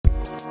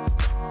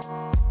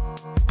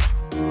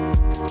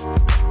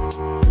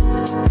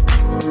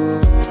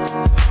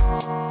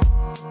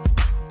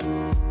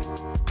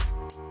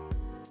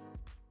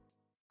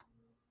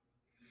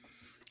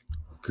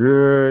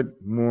Good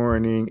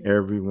morning,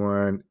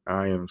 everyone.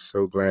 I am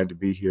so glad to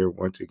be here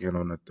once again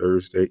on a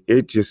Thursday.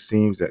 It just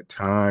seems that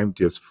time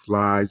just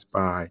flies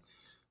by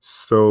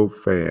so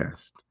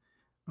fast.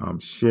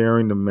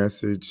 Sharing the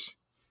message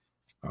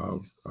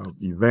of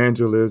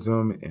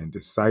evangelism and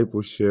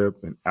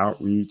discipleship and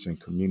outreach and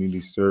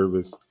community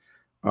service.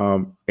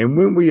 And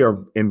when we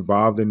are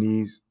involved in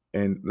these,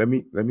 and let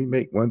me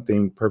make one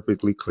thing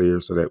perfectly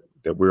clear so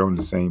that we're on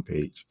the same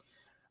page.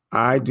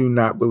 I do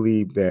not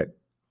believe that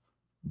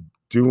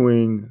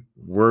doing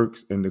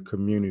works in the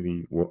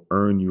community will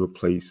earn you a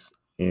place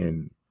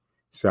in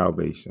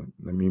salvation.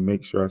 Let me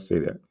make sure I say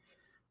that.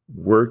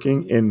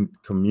 Working in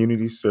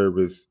community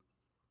service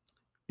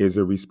is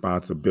a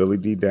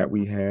responsibility that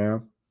we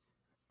have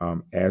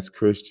as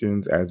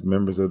Christians, as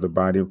members of the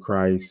body of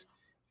Christ,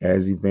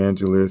 as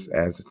evangelists,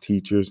 as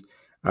teachers.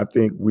 I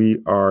think we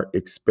are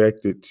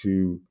expected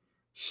to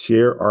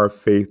share our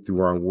faith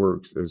through our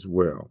works as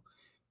well.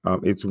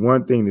 It's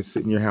one thing to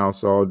sit in your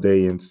house all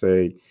day and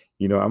say,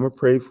 I'm going to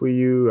pray for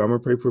you. I'm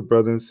going to pray for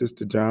brother and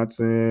sister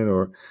Johnson,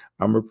 or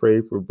I'm going to pray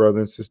for brother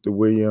and sister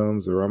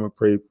Williams, or I'm going to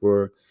pray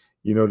for,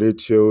 their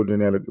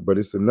children. But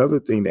it's another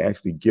thing to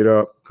actually get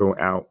up, go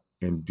out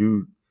and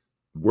do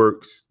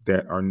works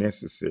that are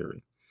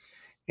necessary.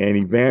 And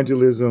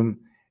evangelism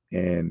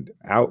and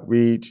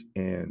outreach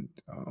and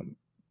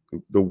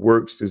the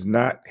works does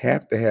not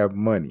have to have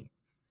money.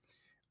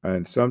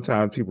 And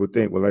sometimes people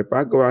think, well, if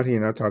I go out here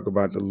and I talk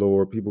about the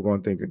Lord, people are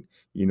going to think,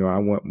 I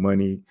want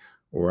money,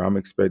 or I'm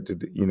expected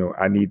to,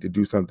 I need to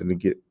do something to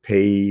get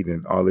paid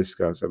and all this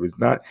kind of stuff.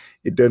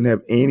 It doesn't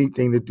have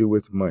anything to do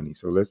with money.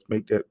 So let's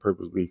make that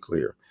perfectly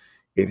clear.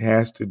 It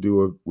has to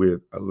do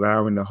with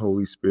allowing the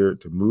Holy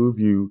Spirit to move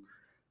you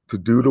to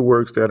do the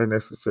works that are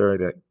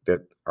necessary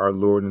that our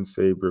Lord and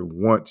Savior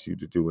wants you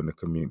to do in the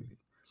community.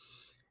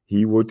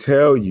 He will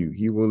tell you,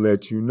 he will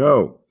let you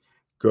know,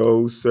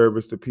 go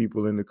service the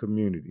people in the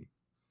community,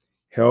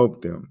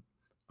 help them,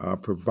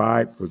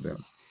 provide for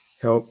them,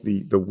 help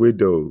the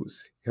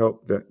widows,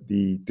 help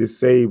the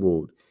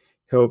disabled,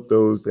 help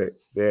those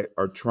that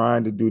are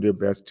trying to do their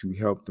best to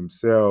help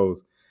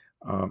themselves,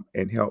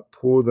 and help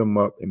pull them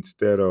up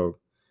instead of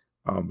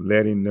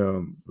letting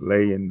them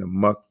lay in the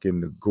muck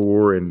and the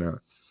gore and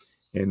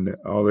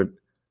all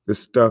the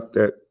stuff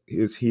that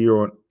is here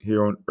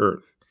on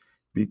earth.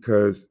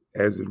 Because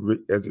as it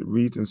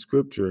reads in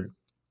Scripture,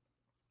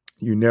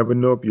 you never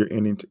know if you're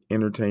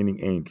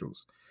entertaining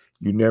angels.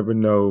 You never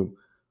know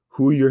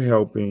who you're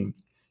helping.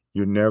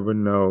 You never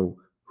know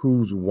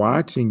who's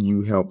watching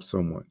you help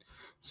someone.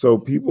 So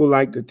people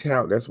like to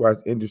tout. That's why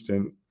it's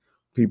interesting.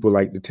 People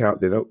like to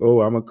tout that,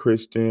 oh, I'm a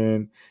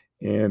Christian,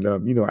 and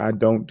I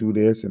don't do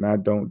this, and I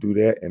don't do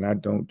that, and I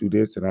don't do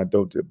this, and I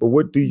don't do that. But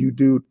what do you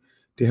do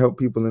to help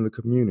people in the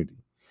community?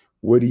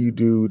 What do you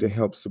do to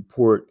help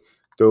support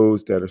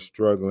those that are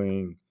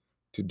struggling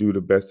to do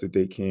the best that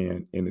they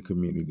can in the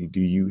community?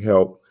 Do you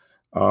help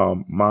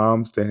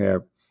moms that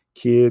have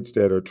kids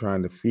that are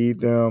trying to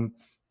feed them,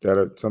 that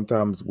are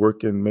sometimes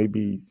working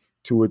maybe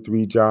 2 or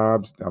 3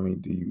 jobs? I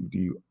mean, do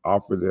you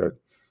offer to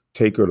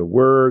take her to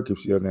work if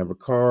she doesn't have a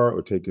car,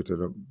 or take her to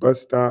the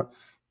bus stop?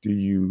 Do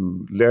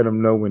you let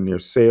them know when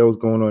there's sales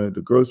going on at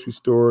the grocery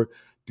store?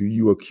 Do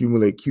you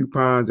accumulate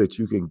coupons that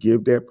you can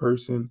give that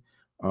person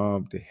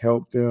to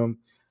help them?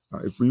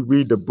 If we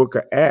read the book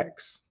of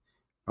Acts,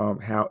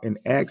 how in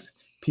Acts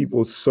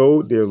people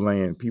sold their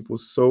land, people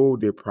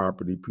sold their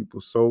property, people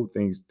sold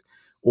things,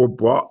 or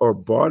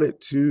bought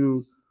it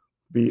to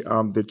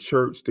the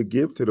church to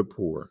give to the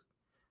poor.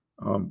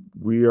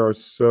 We are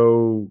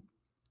so,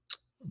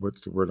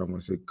 what's the word I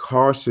want to say,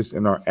 cautious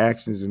in our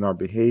actions and our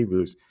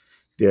behaviors,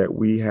 that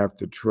we have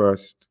to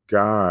trust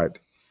God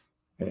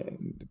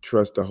and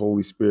trust the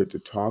Holy Spirit to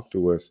talk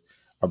to us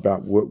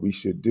about what we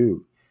should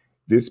do.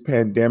 This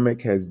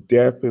pandemic has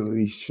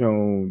definitely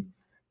shown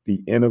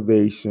the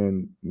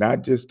innovation,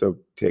 not just of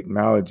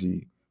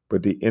technology,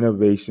 but the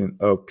innovation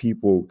of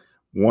people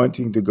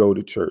wanting to go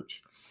to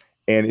church.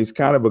 And it's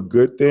kind of a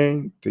good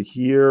thing to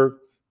hear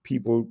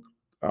people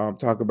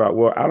talk about,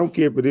 well, I don't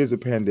care if it is a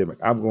pandemic,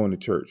 I'm going to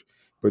church.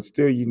 But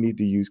still, you need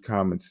to use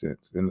common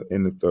sense. And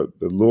if the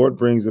Lord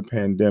brings a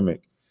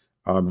pandemic,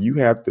 you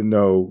have to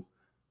know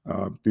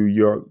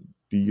through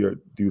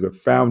the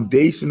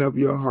foundation of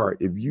your heart,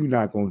 if you're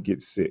not going to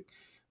get sick.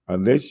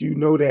 Unless you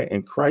know that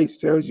and Christ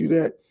tells you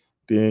that,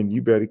 then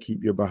you better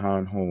keep your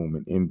behind home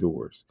and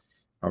indoors,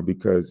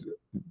 because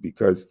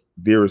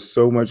there is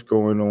so much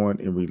going on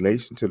in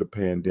relation to the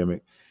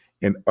pandemic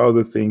and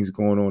other things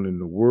going on in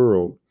the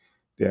world,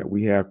 that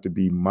we have to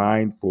be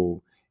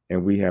mindful,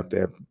 and we have to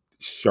have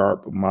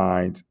sharp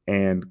minds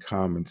and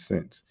common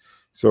sense.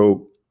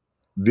 So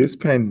this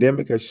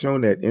pandemic has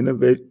shown that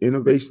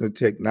innovation of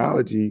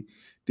technology,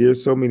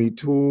 there's so many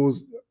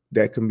tools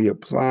that can be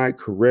applied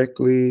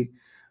correctly,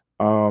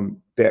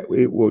 that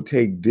it will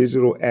take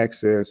digital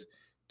access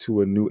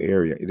to a new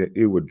area.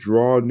 It would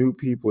draw new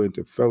people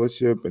into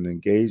fellowship and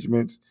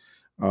engagements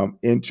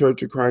in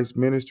Church of Christ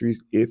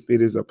Ministries if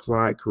it is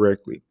applied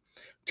correctly.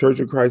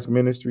 Church of Christ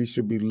Ministries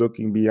should be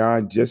looking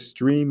beyond just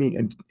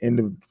streaming in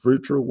the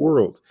virtual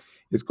world.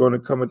 It's going to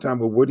come a time,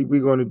 but what are we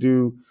going to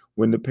do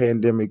when the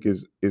pandemic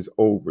is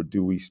over?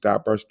 Do we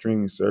stop our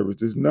streaming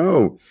services?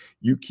 No,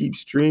 you keep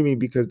streaming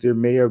because there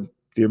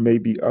may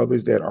be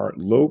others that aren't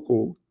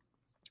local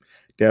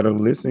that are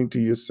listening to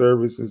your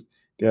services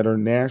that are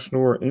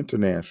national or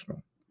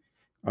international.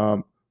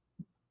 Um,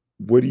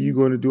 what are you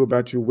going to do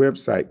about your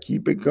website?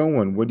 Keep it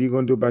going. What are you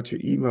going to do about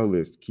your email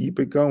list? Keep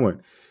it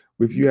going.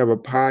 If you have a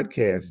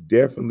podcast,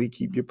 definitely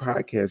keep your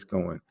podcast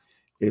going.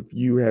 If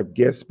you have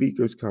guest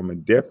speakers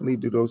coming, definitely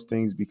do those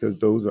things because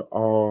those are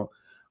all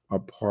a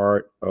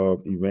part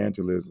of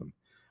evangelism.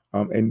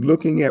 And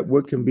looking at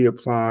what can be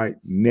applied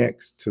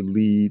next to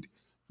lead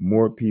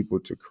more people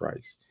to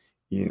Christ.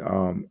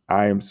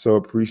 I am so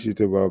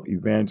appreciative of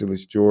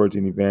Evangelist George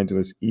and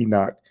Evangelist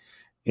Enoch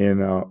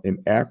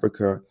in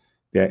Africa,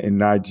 that in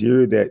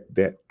Nigeria,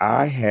 that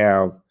I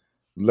have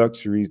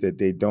luxuries that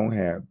they don't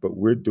have, but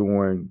we're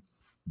doing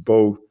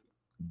both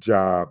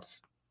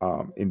jobs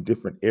in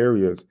different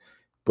areas,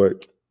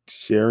 but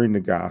sharing the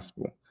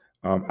gospel.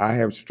 I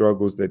have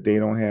struggles that they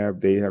don't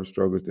have. They have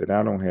struggles that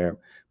I don't have,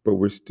 but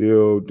we're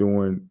still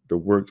doing the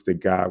works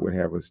that God would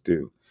have us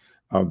do.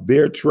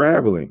 They're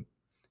traveling.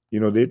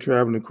 They're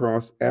traveling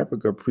across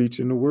Africa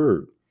preaching the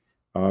word.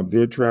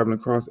 They're traveling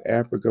across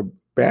Africa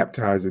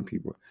baptizing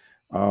people.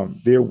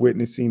 They're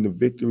witnessing the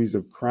victories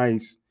of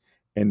Christ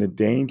and the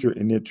danger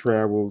in their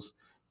travels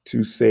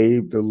to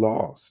save the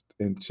lost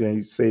and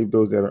save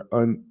those that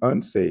are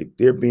unsaved.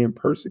 They're being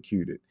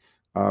persecuted,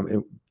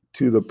 and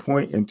to the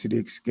point and to the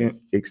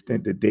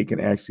extent that they can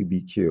actually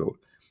be killed.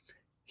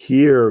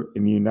 Here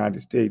in the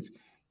United States,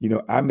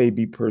 I may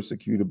be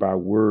persecuted by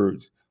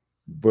words,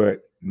 but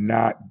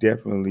not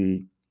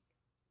definitely,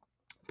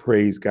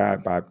 praise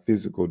God, by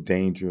physical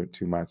danger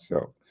to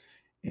myself.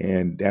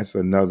 And that's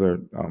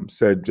another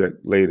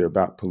subject later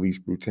about police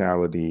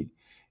brutality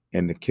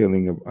and the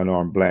killing of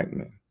unarmed black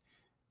men,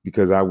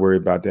 because I worry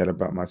about that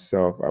about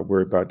myself. I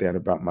worry about that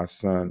about my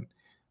son.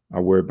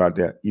 I worry about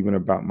that even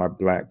about my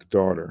black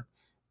daughter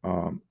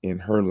in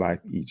her life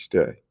each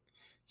day.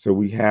 So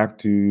we have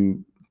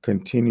to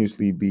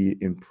continuously be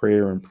in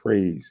prayer and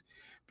praise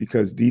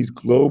because these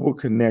global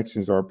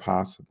connections are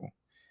possible.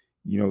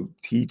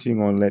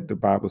 Teaching on Let the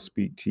Bible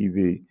Speak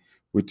TV,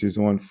 which is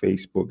on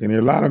Facebook. And there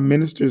are a lot of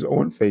ministers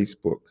on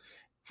Facebook.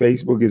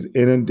 Facebook is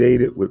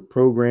inundated with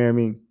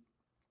programming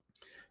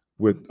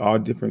with all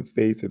different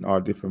faiths and all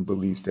different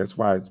beliefs. That's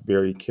why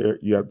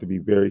you have to be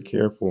very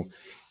careful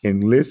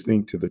in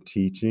listening to the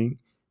teaching,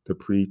 the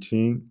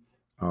preaching,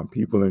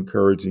 people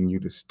encouraging you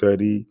to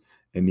study,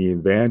 and the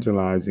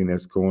evangelizing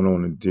that's going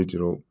on in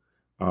digital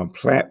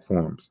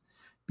platforms,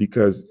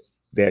 because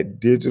that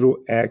digital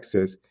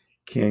access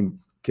can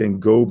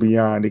go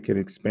beyond. It can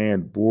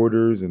expand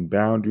borders and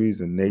boundaries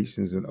and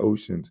nations and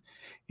oceans,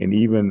 and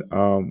even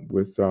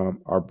with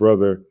our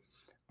brother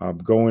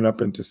going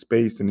up into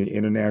space in the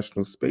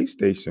International Space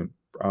Station,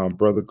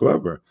 Brother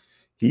Glover.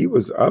 He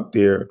was up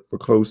there for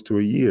close to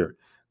a year.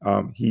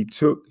 He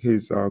took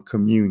his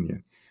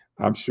communion.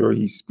 I'm sure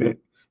he spent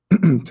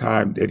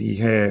time that he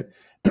had,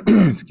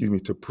 excuse me,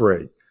 to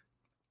pray.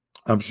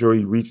 I'm sure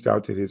he reached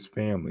out to his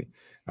family.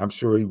 I'm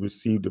sure he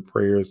received the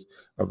prayers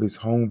of his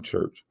home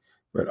church.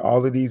 But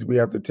all of these we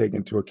have to take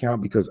into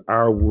account because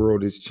our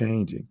world is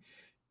changing.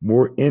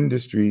 More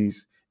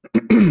industries,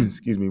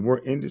 excuse me,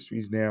 more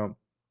industries now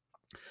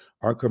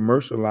are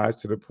commercialized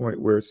to the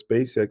point where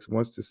SpaceX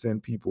wants to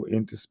send people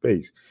into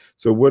space.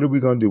 So what are we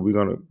going to do? We're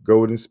going to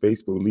go into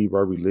space, but leave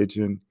our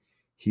religion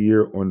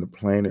here on the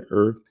planet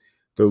Earth.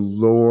 The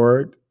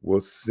Lord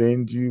will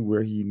send you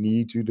where he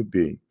needs you to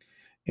be,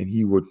 and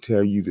he will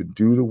tell you to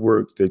do the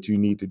work that you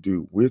need to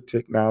do with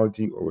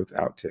technology or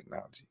without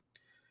technology.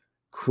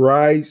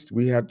 Christ,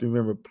 we have to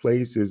remember,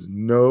 places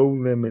no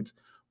limits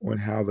on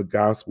how the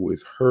gospel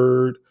is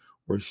heard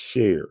or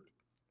shared.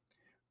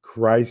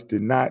 Christ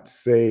did not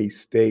say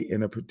stay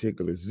in a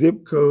particular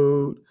zip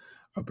code,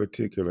 a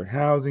particular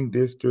housing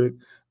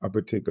district, a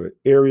particular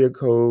area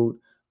code,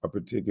 a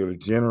particular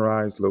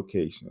generalized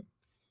location,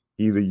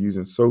 either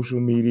using social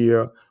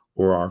media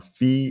or our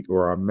feet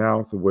or our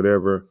mouth or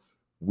whatever.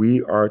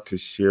 We are to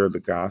share the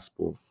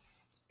gospel,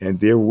 and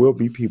there will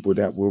be people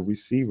that will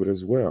receive it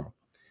as well.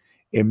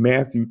 In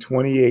Matthew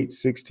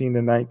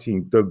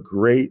 28:16-19, the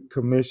Great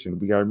Commission,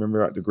 we got to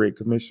remember about the Great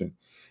Commission.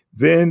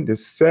 Then the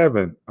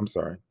seven, I'm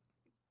sorry,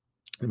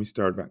 let me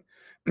start back.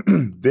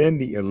 Then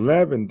the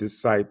 11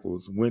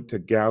 disciples went to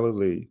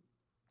Galilee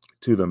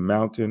to the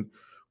mountain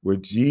where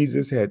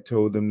Jesus had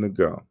told them to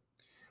go.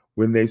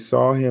 When they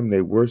saw him,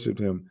 they worshiped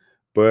him.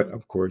 But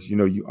of course,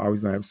 you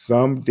always going to have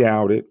some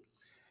doubted.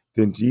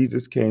 Then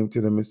Jesus came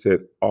to them and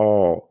said,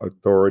 all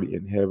authority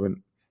in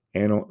heaven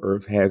and on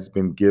earth has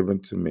been given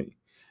to me.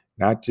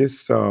 Not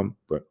just some,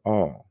 but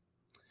all.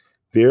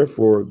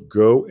 Therefore,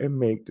 go and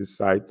make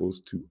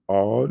disciples to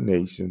all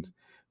nations,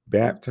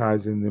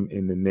 baptizing them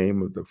in the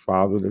name of the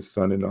Father, the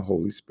Son, and the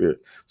Holy Spirit.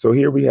 So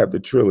here we have the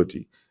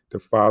trilogy, the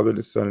Father,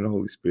 the Son, and the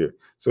Holy Spirit.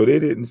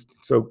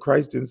 So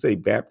Christ didn't say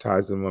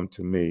baptize them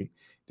unto me.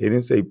 He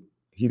didn't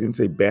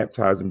say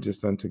baptize them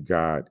just unto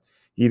God.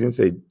 He didn't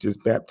say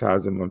just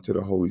baptize them unto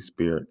the Holy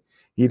Spirit.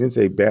 He didn't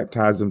say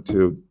baptize them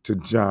to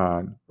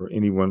John or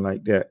anyone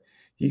like that.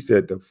 He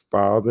said the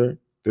Father,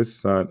 the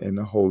Son, and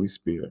the Holy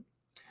Spirit,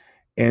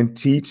 and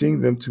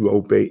teaching them to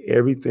obey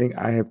everything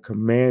I have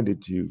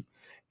commanded you.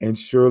 And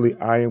surely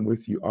I am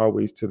with you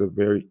always to the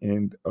very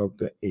end of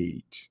the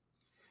age.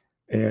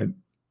 And,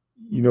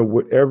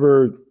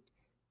 whatever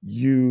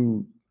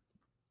you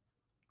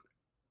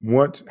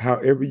want,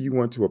 however you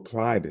want to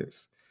apply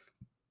this,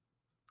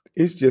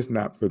 it's just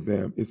not for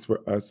them, it's for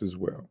us as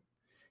well.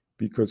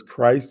 Because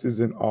Christ is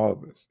in all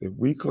of us. If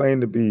we claim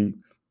to be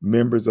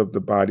members of the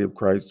body of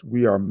Christ,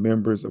 we are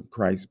members of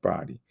Christ's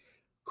body.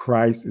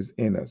 Christ is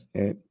in us,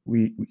 and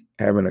we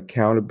have an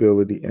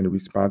accountability and a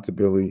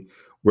responsibility,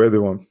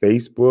 whether on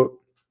Facebook,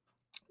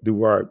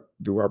 do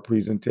our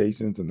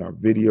presentations and our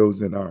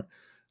videos and our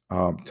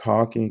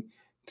talking,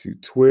 to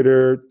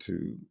Twitter,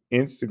 to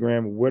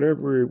Instagram,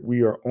 whatever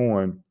we are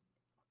on,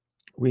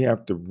 we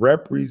have to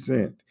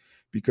represent,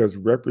 because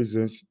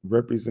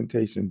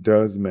representation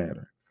does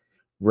matter.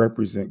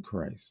 Represent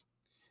Christ.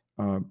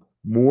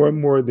 More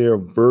and more, there are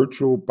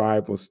virtual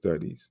Bible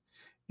studies,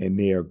 and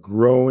they are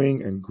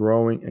growing and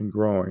growing and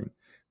growing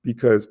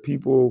because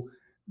people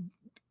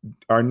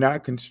are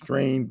not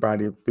constrained by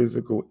their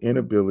physical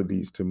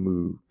inabilities to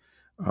move.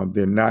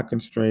 They're not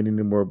constrained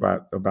anymore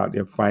about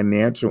their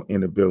financial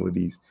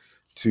inabilities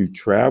to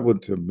travel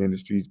to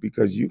ministries,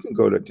 because you can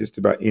go to just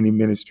about any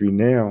ministry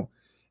now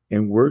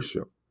and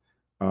worship.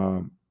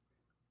 Um,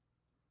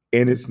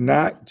 and it's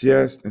not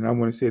just, and I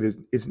want to say this,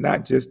 it's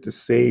not just the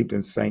saved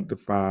and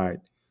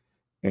sanctified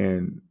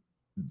and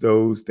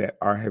those that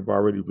have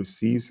already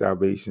received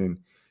salvation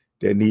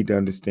that need to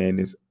understand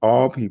this.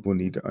 All people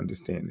need to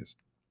understand this.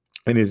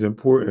 And it's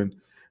important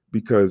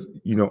because,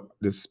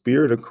 the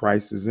Spirit of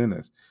Christ is in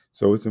us.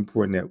 So it's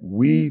important that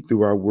we,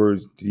 through our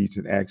words, deeds,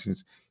 and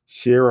actions,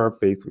 share our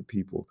faith with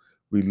people.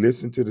 We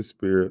listen to the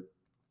Spirit.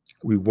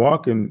 We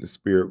walk in the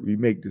Spirit. We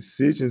make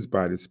decisions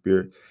by the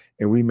Spirit,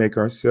 and we make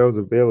ourselves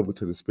available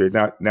to the Spirit.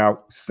 Now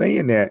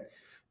saying that,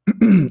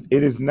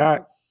 it is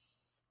not,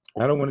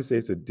 I don't want to say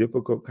it's a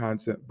difficult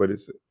concept, but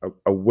it's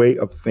a way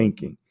of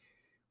thinking.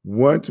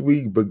 Once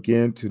we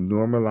begin to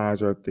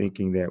normalize our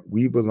thinking that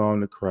we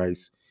belong to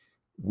Christ,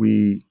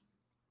 we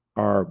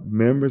are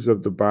members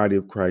of the body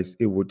of Christ,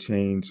 it will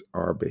change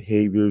our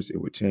behaviors,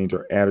 it will change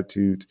our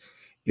attitudes,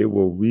 it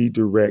will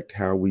redirect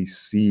how we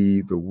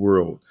see the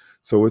world.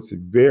 So it's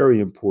very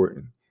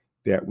important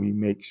that we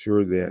make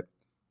sure that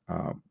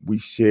we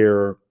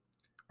share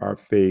our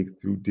faith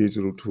through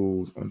digital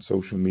tools on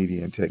social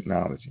media and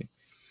technology.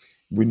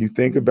 When you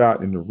think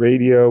about in the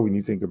radio, when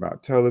you think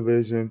about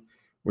television,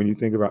 when you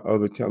think about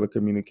other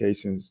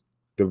telecommunications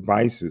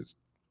devices,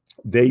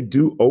 they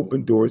do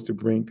open doors to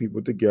bring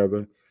people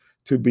together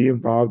to be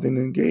involved and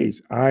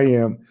engaged. I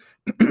am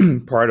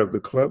part of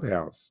the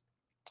Clubhouse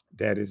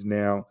that is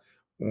now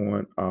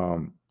on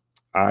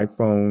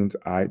iPhones,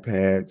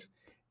 iPads,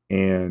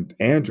 and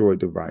Android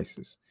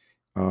devices.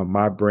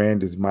 My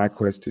brand is My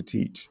Quest to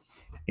Teach,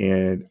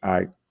 and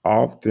I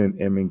often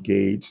am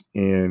engaged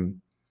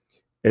in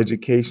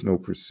educational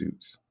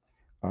pursuits.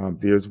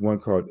 There's one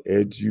called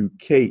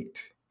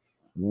Educate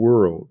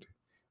World.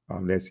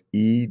 That's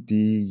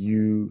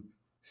EDUC8.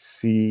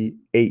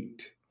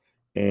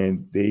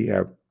 And they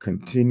have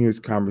continuous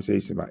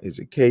conversation about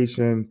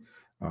education,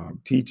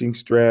 teaching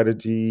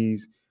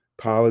strategies,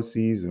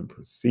 policies and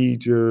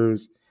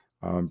procedures,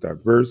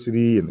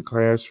 diversity in the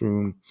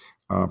classroom,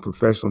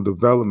 professional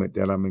development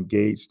that I'm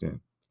engaged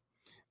in.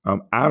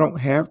 I don't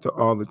have to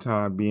all the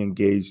time be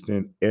engaged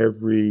in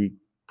every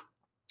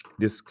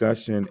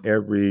discussion,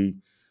 every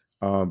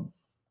um,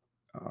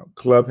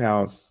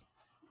 clubhouse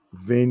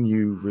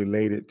venue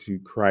related to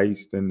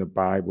Christ and the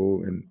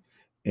Bible and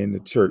in the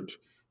church,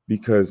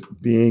 because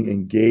being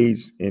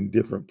engaged in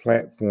different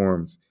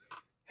platforms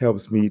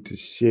helps me to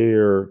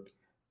share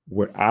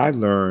what I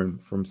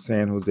learned from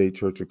San Jose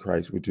Church of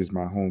Christ, which is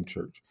my home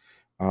church,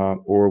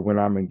 or when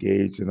I'm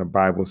engaged in a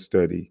Bible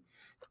study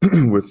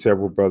with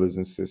several brothers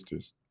and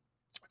sisters.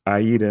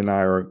 Aida and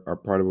I are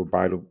part of a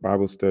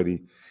Bible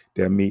study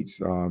that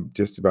meets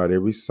just about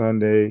every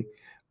Sunday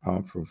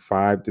from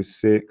 5 to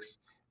 6.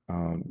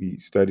 We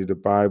study the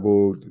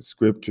Bible, the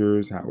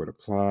scriptures, how it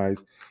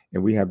applies,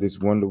 and we have this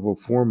wonderful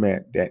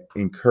format that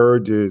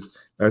encourages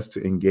us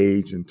to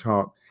engage and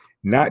talk,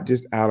 not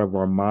just out of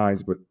our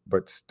minds,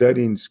 but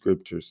studying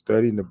scripture,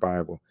 studying the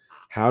Bible.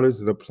 How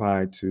does it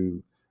apply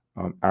to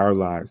our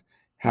lives?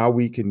 How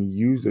we can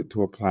use it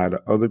to apply to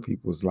other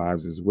people's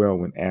lives as well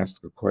when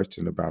asked a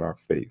question about our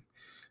faith.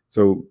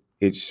 So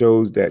it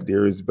shows that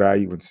there is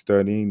value in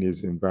studying,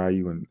 there's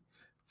value in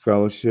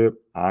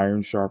fellowship,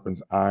 iron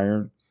sharpens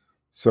iron.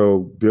 So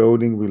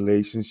building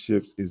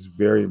relationships is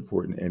very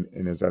important.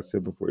 And as I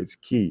said before, it's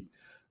key.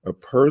 A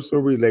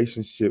personal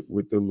relationship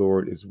with the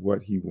Lord is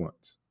what he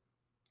wants.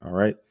 All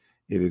right.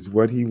 It is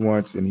what he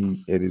wants, and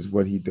it is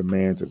what he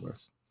demands of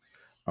us.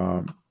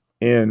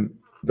 In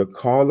the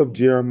call of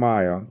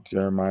Jeremiah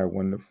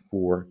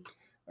 1-4,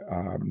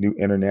 New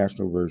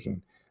International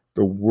Version,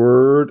 the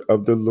word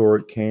of the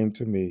Lord came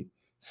to me,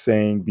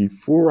 saying,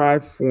 before I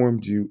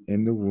formed you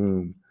in the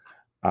womb,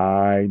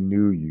 I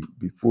knew you.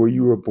 Before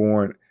you were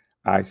born,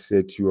 I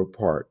set you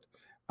apart.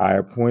 I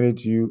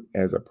appointed you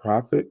as a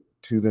prophet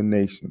to the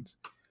nations.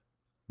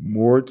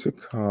 More to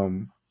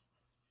come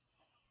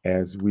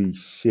as we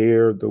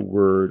share the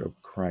word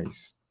of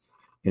Christ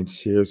and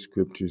share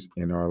scriptures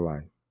in our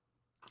life.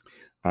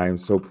 I am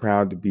so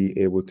proud to be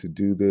able to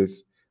do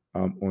this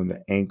on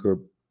the Anchor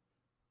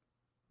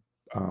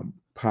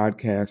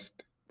podcast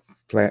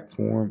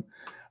platform.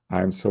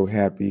 I'm so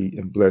happy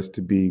and blessed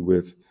to be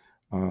with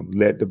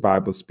Let the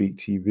Bible Speak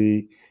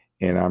TV.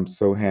 And I'm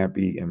so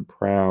happy and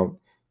proud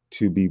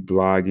to be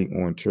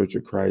blogging on Church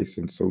of Christ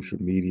and social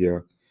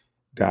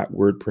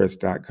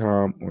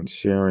media.wordpress.com on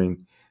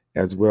sharing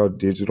as well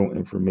digital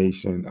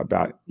information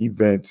about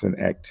events and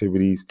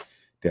activities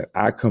that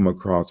I come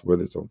across,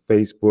 whether it's on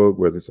Facebook,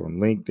 whether it's on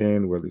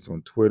LinkedIn, whether it's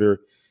on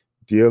Twitter,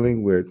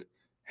 dealing with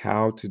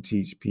how to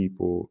teach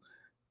people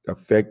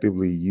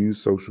effectively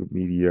use social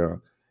media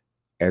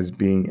as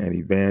being an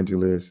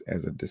evangelist,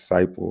 as a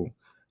disciple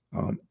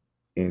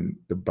in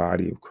the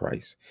body of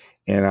Christ.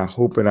 And I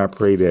hope and I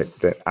pray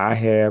that I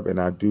have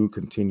and I do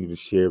continue to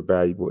share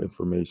valuable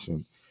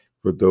information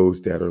for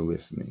those that are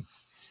listening.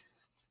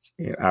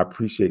 And I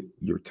appreciate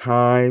your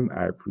time.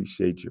 I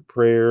appreciate your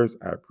prayers.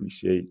 I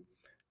appreciate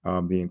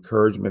the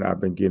encouragement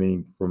I've been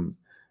getting from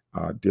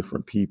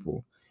different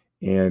people.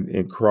 And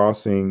in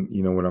crossing,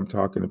 when I'm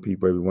talking to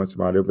people every once in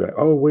a while, they'll be like,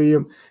 "Oh,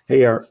 William,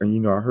 hey, I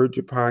heard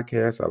your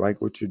podcast. I like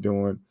what you're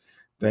doing.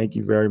 Thank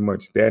you very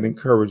much." That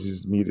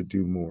encourages me to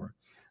do more.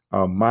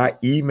 My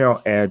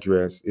email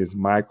address is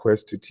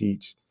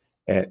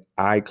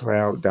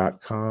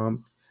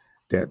myquesttoteach@icloud.com.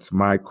 That's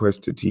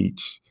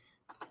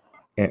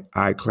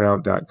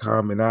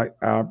myquesttoteach@icloud.com. And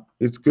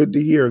it's good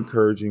to hear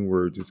encouraging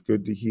words. It's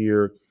good to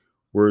hear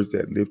words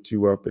that lift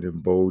you up and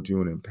embolden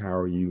you and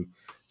empower you.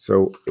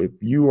 So if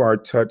you are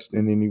touched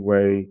in any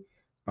way,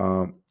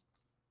 by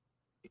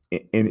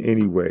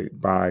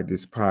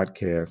this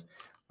podcast,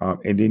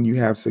 and then you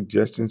have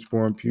suggestions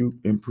for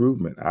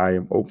improvement, I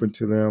am open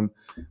to them.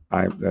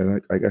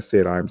 Like I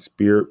said, I'm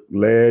spirit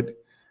led,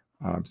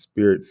 I'm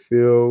spirit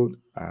filled.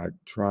 I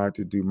try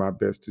to do my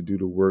best to do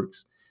the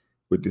works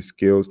with the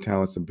skills,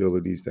 talents,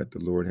 abilities that the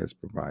Lord has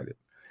provided.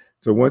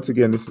 So once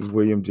again, this is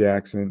William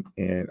Jackson,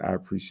 and I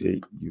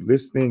appreciate you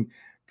listening.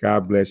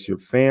 God bless your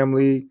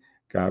family.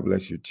 God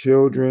bless your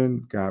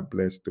children. God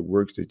bless the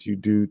works that you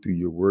do through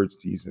your words,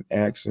 deeds, and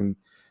action.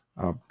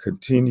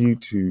 Continue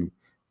to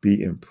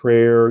be in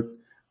prayer.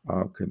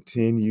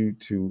 Continue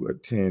to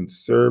attend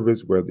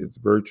service, whether it's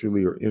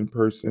virtually or in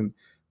person,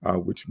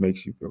 which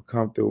makes you feel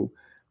comfortable.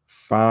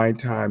 Find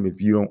time, if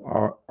you don't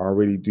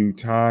already do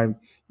time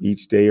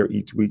each day or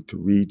each week, to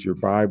read your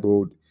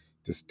Bible,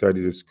 to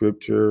study the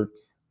scripture.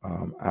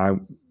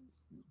 I'm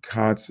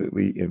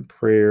constantly in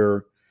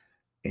prayer,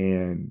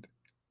 and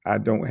I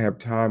don't have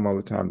time all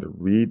the time to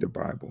read the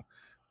Bible,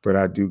 but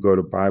I do go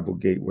to Bible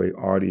Gateway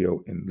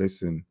Audio and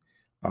listen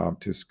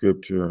to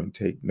scripture and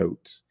take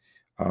notes.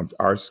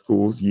 Our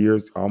school's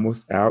year's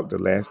almost out. The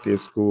last day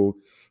of school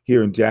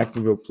here in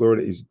Jacksonville,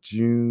 Florida is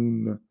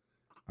June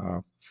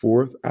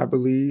 4th, I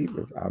believe,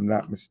 if I'm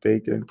not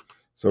mistaken.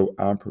 So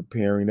I'm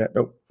preparing that.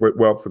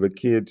 For the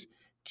kids,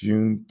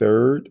 June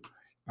 3rd.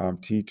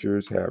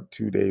 Teachers have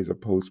 2 days of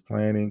post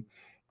planning,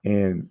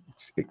 and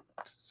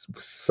it's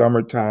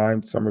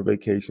summertime, summer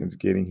vacations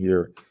getting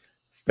here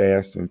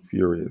fast and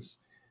furious.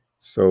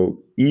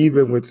 So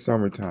even with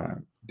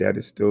summertime, that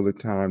is still the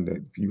time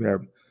that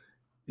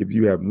if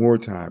you have more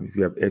time, if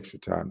you have extra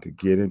time, to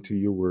get into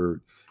your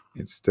word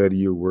and study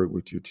your word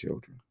with your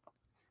children.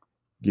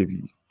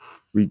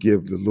 We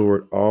give the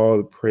Lord all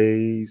the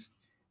praise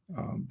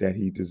that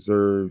he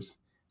deserves.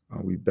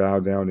 We bow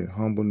down in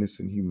humbleness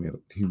and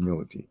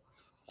humility.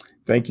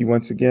 Thank you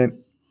once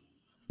again.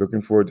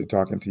 Looking forward to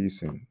talking to you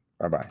soon.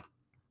 Bye-bye.